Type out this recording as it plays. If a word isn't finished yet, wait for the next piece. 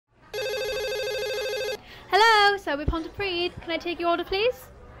Hello, Selby Pontypridd. Can I take your order, please?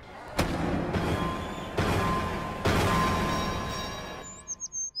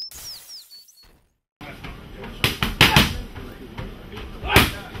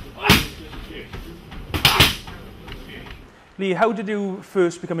 Lee, how did you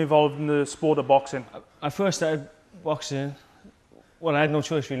first become involved in the sport of boxing? I first started boxing, well, I had no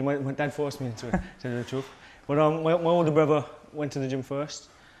choice really. My dad forced me into it, to tell you the truth. But my older brother went to the gym first,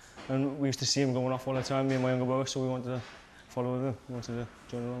 and we used to see him going off all the time, me and my younger brother, so we wanted to follow with him. We wanted to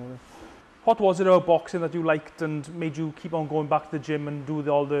join along with him. What was it about boxing that you liked and made you keep on going back to the gym and do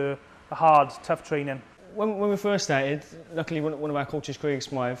all the hard, tough training? When we first started, luckily one of our coaches, Craig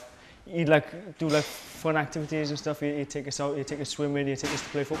Smythe, he'd do fun activities and stuff. He'd take us out, he'd take us swimming, he'd take us to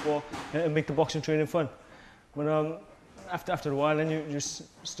play football and make the boxing training fun. But after a while, then you just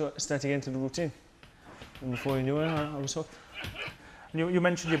start to get into the routine. And before you knew it, I was hooked. You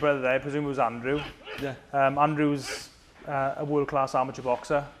mentioned your brother there, I presume it was Andrew. Yeah. Andrew's a world-class amateur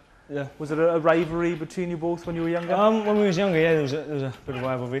boxer. Yeah. Was there a rivalry between you both when you were younger? When we was younger, yeah, there was a bit of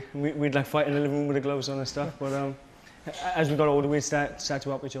rivalry. We'd like fight in the living room with the gloves on and stuff. But as we got older, we'd start to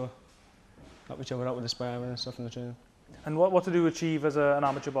help each other out with the sparring and stuff in the training. And what did you achieve as an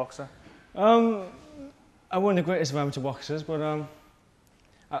amateur boxer? I wasn't the greatest of amateur boxers, but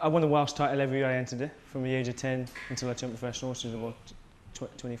I won the Welsh title every year I entered it, from the age of 10 until I turned professional, which was about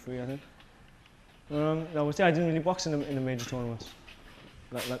 23, I think. I didn't really box in the major tournaments,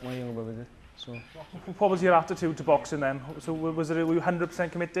 like my younger brother did. So. What was your attitude to boxing then? So were you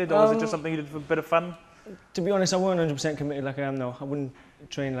 100% committed, or was it just something you did for a bit of fun? To be honest, I wasn't 100% committed like I am now. I wouldn't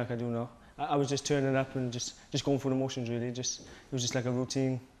train like I do now. I was just turning up and just going through the motions really. It was just like a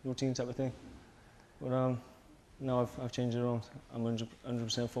routine type of thing. But now I've changed it around. I'm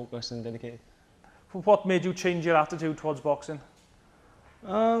 100% focused and dedicated. What made you change your attitude towards boxing?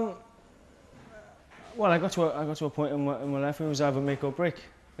 Well, I got to a point in my life where it was either make or break,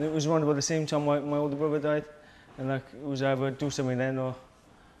 and it was around about the same time my older brother died, and it was either do something then or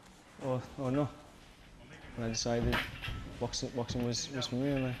no. And I decided boxing was for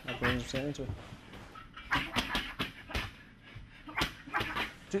me, and I put 100% into it.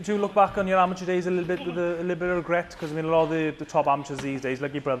 Do you look back on your amateur days a little bit with a little bit of regret? Because I mean, a lot of the top amateurs these days,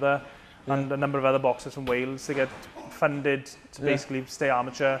 like your brother and a number of other boxers from Wales, they get funded to basically stay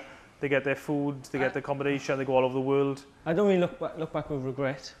amateur. They get their food, they get their accommodation, they go all over the world. I don't really look back with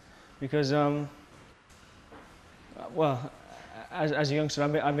regret, because well, as a youngster,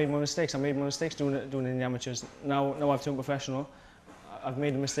 I made my mistakes. I made my mistakes doing it in the amateurs. Now I've turned professional. I've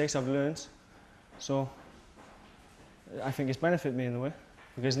made the mistakes, I've learned. So I think it's benefited me in a way.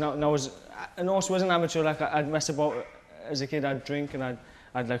 Because now and also as an amateur, like I'd mess about as a kid. I'd drink and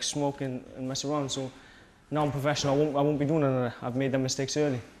I'd like smoke and mess around. So now I'm professional. I won't be doing none of that. I've made them mistakes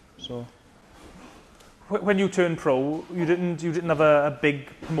early. So when you turned pro, you didn't have a big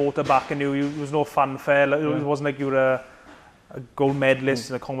promoter backing you. There was no fanfare. Like, it wasn't like you were a gold medalist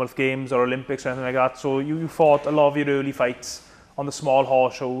in the Commonwealth Games or Olympics or anything like that. So you fought a lot of your early fights on the small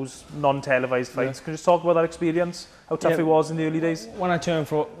horse shows, non-televised fights. Can you just talk about that experience? How tough it was in the early days? When I turned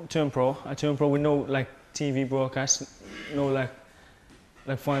pro, I turned pro with no like TV broadcast, no like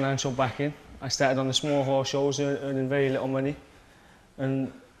financial backing. I started on the small horse shows, earning very little money,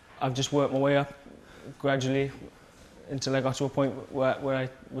 and I've just worked my way up gradually until I got to a point where I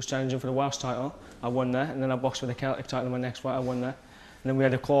was challenging for the Welsh title. I won that, and then I boxed for the Celtic title in my next fight. I won that. And then we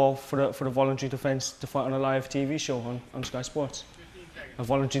had a call for the voluntary defence to fight on a live TV show on Sky Sports. A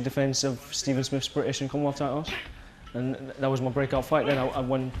voluntary defence of Stephen Smith's British and Commonwealth titles. And that was my breakout fight. Then I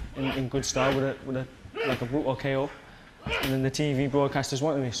won in good style with a brutal KO. And then the TV broadcasters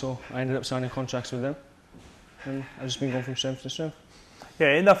wanted me, so I ended up signing contracts with them. And I've just been going from strength to strength.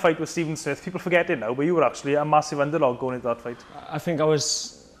 Yeah, in that fight with Stephen Smith, people forget it now, but you were actually a massive underdog going into that fight. I think I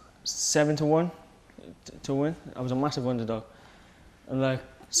was 7-1 to win. I was a massive underdog. And like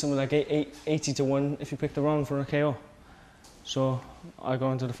something like 80-1 if you picked the round for a KO. So I go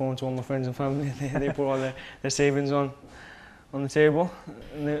onto the phone to all my friends and family. They put all their savings on the table,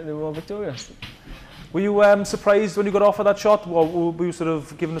 and they were all victorious. Were you surprised when you got offered that shot, or were you sort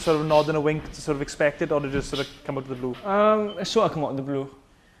of given a sort of nod and a wink to sort of expect it, or did it just sort of come out of the blue? It sort of come out of the blue.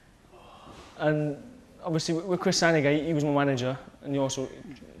 And obviously with Chris Saniga, he was my manager, and he also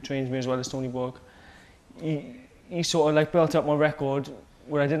trains me as well as Tony Borg. He sort of like built up my record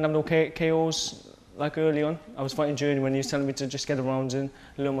where I didn't have no KOs like early on. I was fighting Journey when he was telling me to just get the rounds in,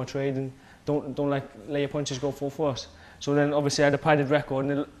 learn my trade, and don't like lay your punches, go full force. So then obviously I had a padded record,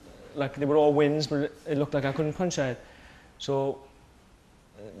 and they were all wins, but it looked like I couldn't punch hard. So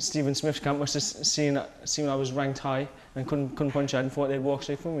Stephen Smith's camp must have seen I was ranked high and couldn't punch hard and thought they'd walk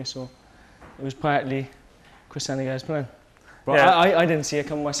straight through me. So it was partly Chris Sanigai's playing. But yeah. I didn't see it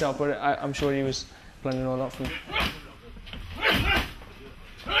coming myself, but I'm sure he was planning all that for me.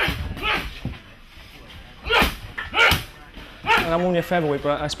 And I'm only a featherweight,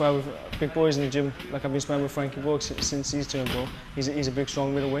 but I spar with big boys in the gym. Like I've been sparring with Frankie Brooks since he's turned pro. He's a big,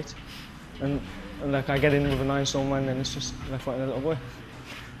 strong middleweight, and like I get in with a 9-stone man, and it's just like fighting a little boy.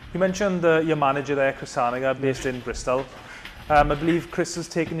 You mentioned your manager there, Chris Sanigai, based in Bristol. I believe Chris has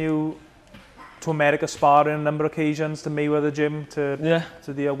taken you to America sparring a number of occasions, to Mayweather gym, to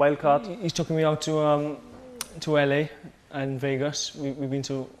the wildcard. He's taken me out to LA and Vegas. We've been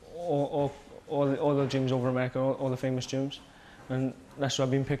to all the gyms over America, all the famous gyms. And that's where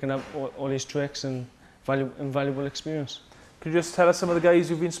I've been picking up all these tricks and invaluable experience. Could you just tell us some of the guys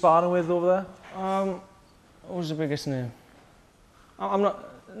you've been sparring with over there? What was the biggest name? I'm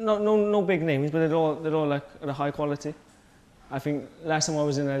no big names, but they're all like at a high quality. I think last time I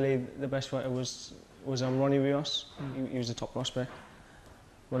was in LA, the best fighter was Ronnie Rios. He was a top prospect.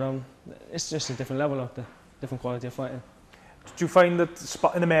 But it's just a different level out there, different quality of fighting. Did you find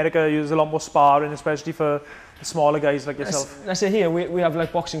that in America there's a lot more sparring, especially for the smaller guys like yourself? That's it here. We have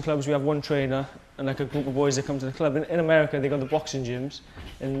like boxing clubs, we have one trainer and like a group of boys that come to the club. In America they got the boxing gyms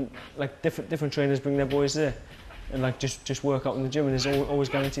and like different trainers bring their boys there and like just work out in the gym, and there's always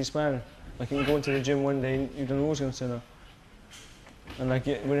guaranteed sparring. Like you can go into the gym one day and you don't know who's going to turn up. And like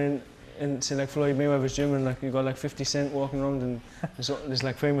we're in say like Floyd Mayweather's gym and like you got like 50 Cent walking around and there's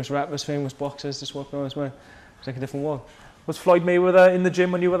like famous rappers, famous boxers just walking around as well. It's like a different world. Was Floyd Mayweather in the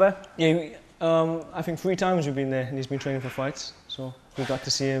gym when you were there? Yeah, I think 3 times we've been there, and he's been training for fights. So we got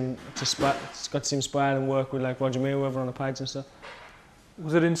to see him spar and work with like Roger Mayweather on the pads and stuff.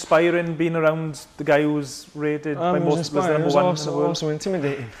 Was it inspiring being around the guy who was rated by most as number 1 in the world? It was also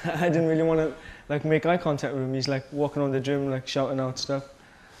intimidating. I didn't really want to like make eye contact with him. He's like walking around the gym, like shouting out stuff,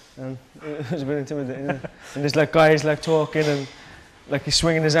 and it was a bit intimidating. Yeah. And there's like guys like talking and like he's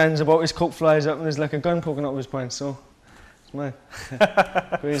swinging his hands about, his coat flies up, and there's like a gun poking out of his pants. So. Man.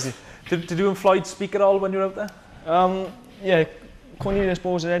 Crazy. Did you and Floyd speak at all when you were out there? Yeah, Cornelius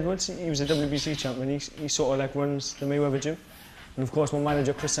Edwards, he was a WBC champion. He sort of like runs the Mayweather gym. And of course my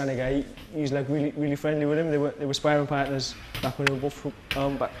manager Chris Sanigai, he's like really friendly with him. They were sparring partners back when they were both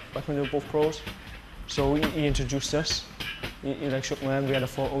back when they were both pros. So he introduced us. He like shook my hand, we had a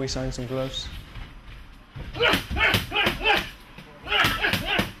photo, he signed some gloves.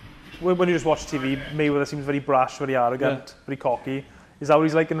 When you just watch TV, Mayweather seems very brash, very arrogant, very cocky. Is that what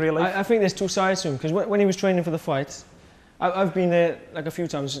he's like in real life? I think there's 2 sides to him, because when he was training for the fight, I've been there like a few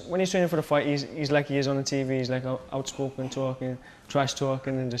times. When he's training for the fight, he's like he is on the TV. He's like outspoken, talking, trash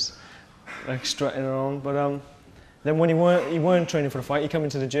talking, and just like strutting around. But then when he weren't training for the fight, he came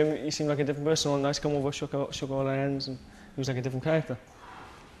into the gym. He seemed like a different person. All nice, come over, shook all our hands, and he was like a different character.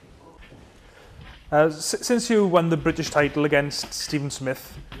 Since you won the British title against Stephen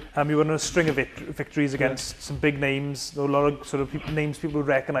Smith, you won a string of victories against some big names, a lot of sort of names people would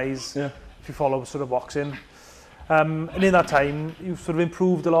recognise if you follow sort of boxing. And in that time, you've sort of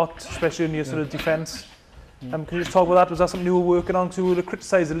improved a lot, especially in your sort of defence. Can you just talk about that? Was that something you were working on? Because you were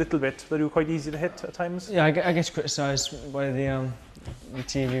criticised a little bit, that you were quite easy to hit at times? Yeah, I get criticised by the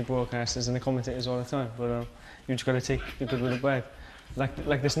TV broadcasters and the commentators all the time, but you just got to take the good with the bad.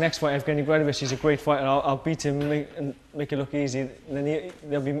 Like this next fight, EVGENY GRADOVICH, he's a great fighter. I'll beat him and make it look easy. And then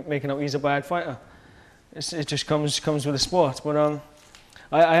they'll be making out he's a bad fighter. It just comes with the sport. But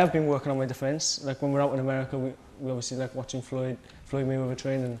I have been working on my defence. Like when we're out in America, we obviously like watching Floyd Mayweather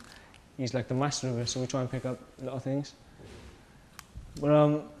train, and he's like the master of it. So we try and pick up little things.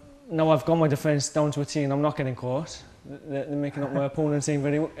 But now I've got my defence down to a T, and I'm not getting caught. They're making up my opponents ain't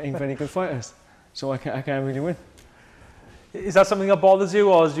very good fighters. So I can't really win. Is that something that bothers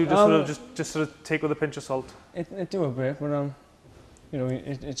you, or do you just sort of take with a pinch of salt? It do a bit, but you know,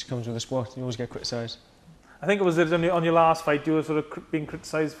 it just comes with the sport. You always get criticised. I think it was on your last fight, you were sort of being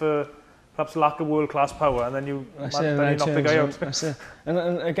criticised for perhaps lack of world-class power, and then you knocked the guy out. That's it.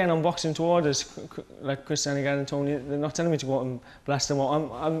 And again, I'm boxing to orders, like Chris Sanigai and Tony. They're not telling me to go out and blast them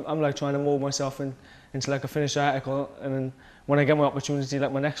out. I'm like trying to mould myself into like a finished article, and then when I get my opportunity,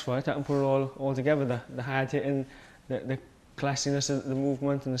 like my next fight, I can put it all together. The hard hitting, the classiness of the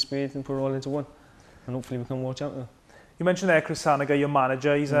movement and the speed, and put it all into one, and hopefully we can watch out now. You mentioned there Chris Sanigai, your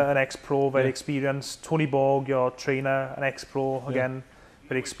manager. He's an ex-pro, very experienced. Tony Borg, your trainer, an ex-pro, again,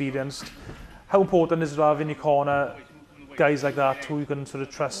 very experienced. How important is it to have in your corner guys like that who you can sort of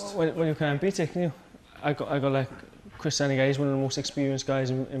trust? Well, you can't beat it, can you? I got like Chris Sanigai. He's one of the most experienced guys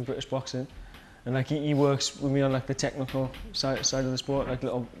in British boxing, and like he works with me on like the technical side of the sport, like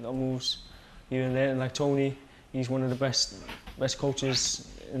little moves here and there. And like Tony, he's one of the best coaches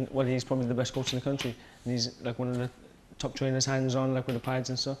well, he's probably the best coach in the country, and he's like one of the top trainers, hands-on, like with the pads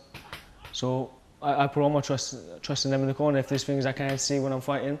and stuff. So I put all my trust in them in the corner. If there's things I can't see when I'm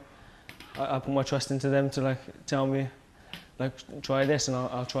fighting, I put my trust into them to like tell me, like try this, and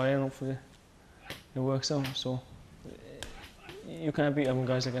I'll try it, and hopefully it works out. So you can't beat having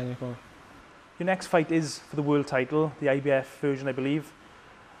guys like that in your corner. Your next fight is for the world title, the IBF version, I believe.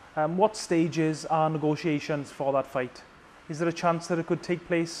 What stages are negotiations for that fight? Is there a chance that it could take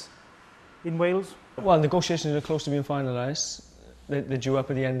place in Wales? Well, negotiations are close to being finalised. They're due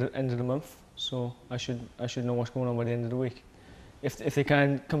up at the end of the month, so I should know what's going on by the end of the week. If they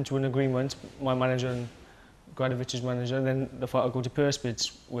can come to an agreement, my manager and GRADOVICH's manager, then the fight will go to purse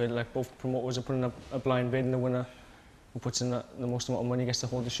bids, where like both promoters are putting up a blind bid, and the winner who puts in the most amount of money gets to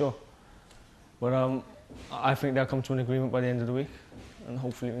hold the show. But I think they'll come to an agreement by the end of the week, and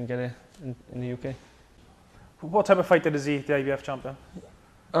hopefully we can get it in the UK. What type of fighter is he, the IBF champion?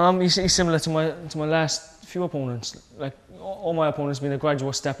 He's similar to my last few opponents. Like all my opponents have been a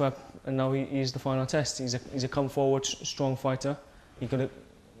gradual step up, and now he's the final test. He's a come forward, strong fighter. He got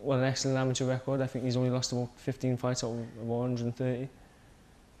an excellent amateur record. I think he's only lost about 15 fights out of about 130.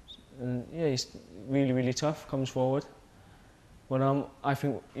 And yeah, he's really, really tough, comes forward. But I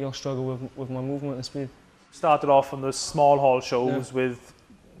think he'll struggle with my movement and speed. Started off on those small hall shows with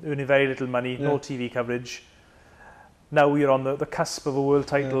earning very little money, no TV coverage. Now you're on the cusp of a world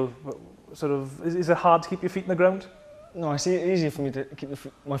title. Sort of, is it hard to keep your feet on the ground? No, I see it easier for me to keep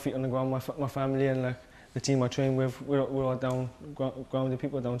my feet on the ground. My family and like the team I train with, we're all down, grounded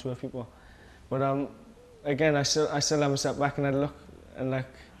people, down to earth people. But again, I still haven't stepped back and had a look and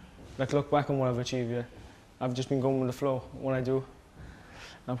look back on what I've achieved. Yeah, I've just been going with the flow. When I do,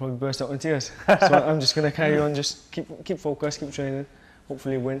 I'll probably burst out in tears. So I'm just gonna carry on, just keep focused, keep training,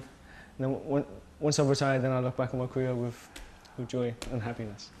 hopefully win. And then once I've retired, then I'll look back on my career with joy and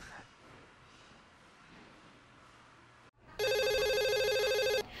happiness.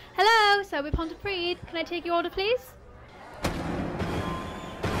 Hello, Selby Pontypridd. Can I take your order, please?